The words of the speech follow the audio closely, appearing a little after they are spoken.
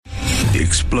The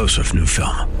explosive new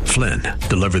film, Flynn,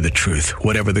 Deliver the Truth,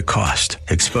 Whatever the Cost,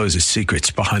 exposes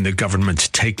secrets behind the government's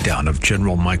takedown of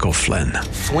General Michael Flynn.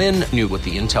 Flynn knew what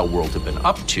the intel world had been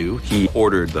up to. He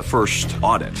ordered the first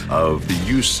audit of the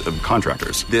use of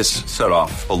contractors. This set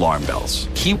off alarm bells.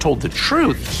 He told the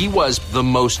truth. He was the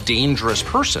most dangerous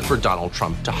person for Donald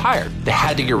Trump to hire. They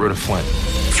had to get rid of Flynn.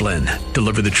 Flynn,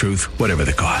 Deliver the Truth, Whatever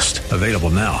the Cost. Available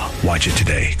now. Watch it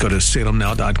today. Go to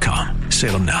salemnow.com.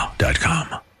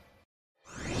 salemnow.com.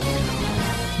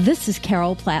 This is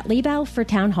Carol Platt Liebau for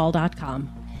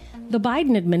townhall.com. The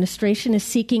Biden administration is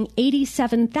seeking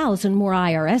 87,000 more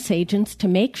IRS agents to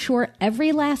make sure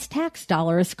every last tax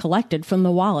dollar is collected from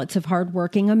the wallets of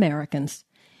hardworking Americans.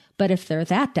 But if they're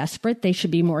that desperate, they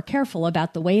should be more careful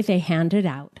about the way they hand it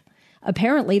out.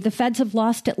 Apparently, the feds have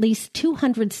lost at least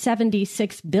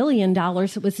 $276 billion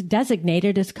that was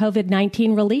designated as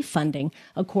COVID-19 relief funding,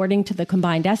 according to the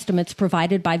combined estimates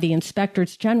provided by the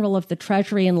Inspectors General of the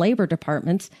Treasury and Labor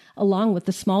Departments, along with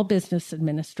the Small Business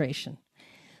Administration.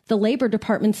 The Labor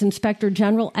Department's Inspector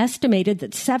General estimated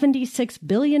that $76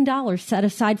 billion set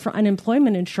aside for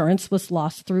unemployment insurance was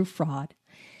lost through fraud.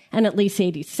 And at least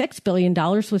 $86 billion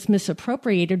was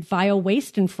misappropriated via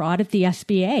waste and fraud at the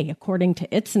SBA, according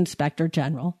to its Inspector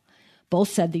General. Both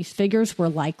said these figures were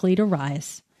likely to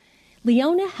rise.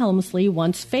 Leona Helmsley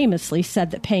once famously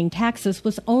said that paying taxes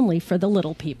was only for the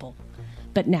little people.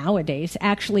 But nowadays,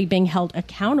 actually being held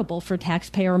accountable for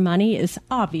taxpayer money is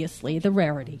obviously the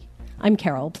rarity. I'm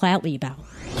Carol Platt Liebau.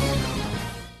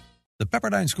 The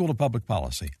Pepperdine School of Public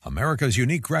Policy, America's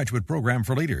unique graduate program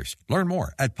for leaders. Learn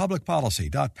more at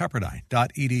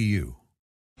publicpolicy.pepperdine.edu.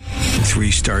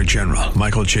 3-star General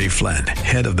Michael J. Flynn,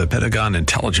 head of the Pentagon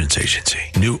Intelligence Agency,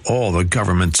 knew all the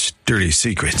government's dirty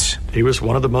secrets. He was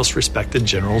one of the most respected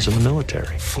generals in the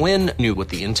military. Flynn knew what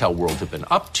the intel world had been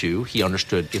up to. He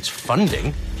understood its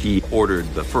funding. He ordered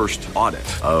the first audit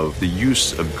of the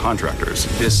use of contractors.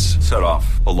 This set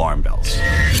off alarm bells.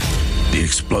 The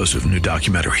explosive new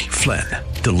documentary, Flynn,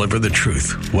 Deliver the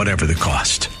Truth, Whatever the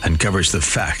Cost, uncovers the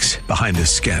facts behind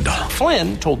this scandal.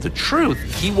 Flynn told the truth.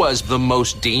 He was the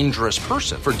most dangerous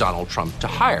person for Donald Trump to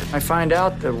hire. I find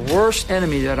out the worst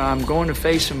enemy that I'm going to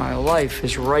face in my life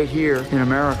is right here in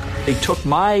America. They took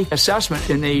my assessment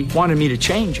and they wanted me to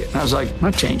change it. And I was like, I'm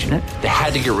not changing it. They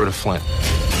had to get rid of Flynn.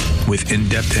 With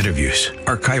in-depth interviews,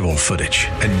 archival footage,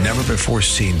 and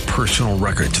never-before-seen personal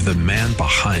records of the man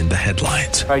behind the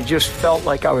headlines. I just felt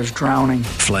like I was drowning.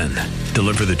 Flynn,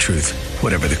 Deliver the Truth,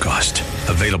 Whatever the Cost.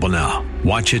 Available now.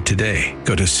 Watch it today.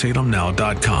 Go to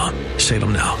salemnow.com.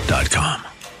 salemnow.com.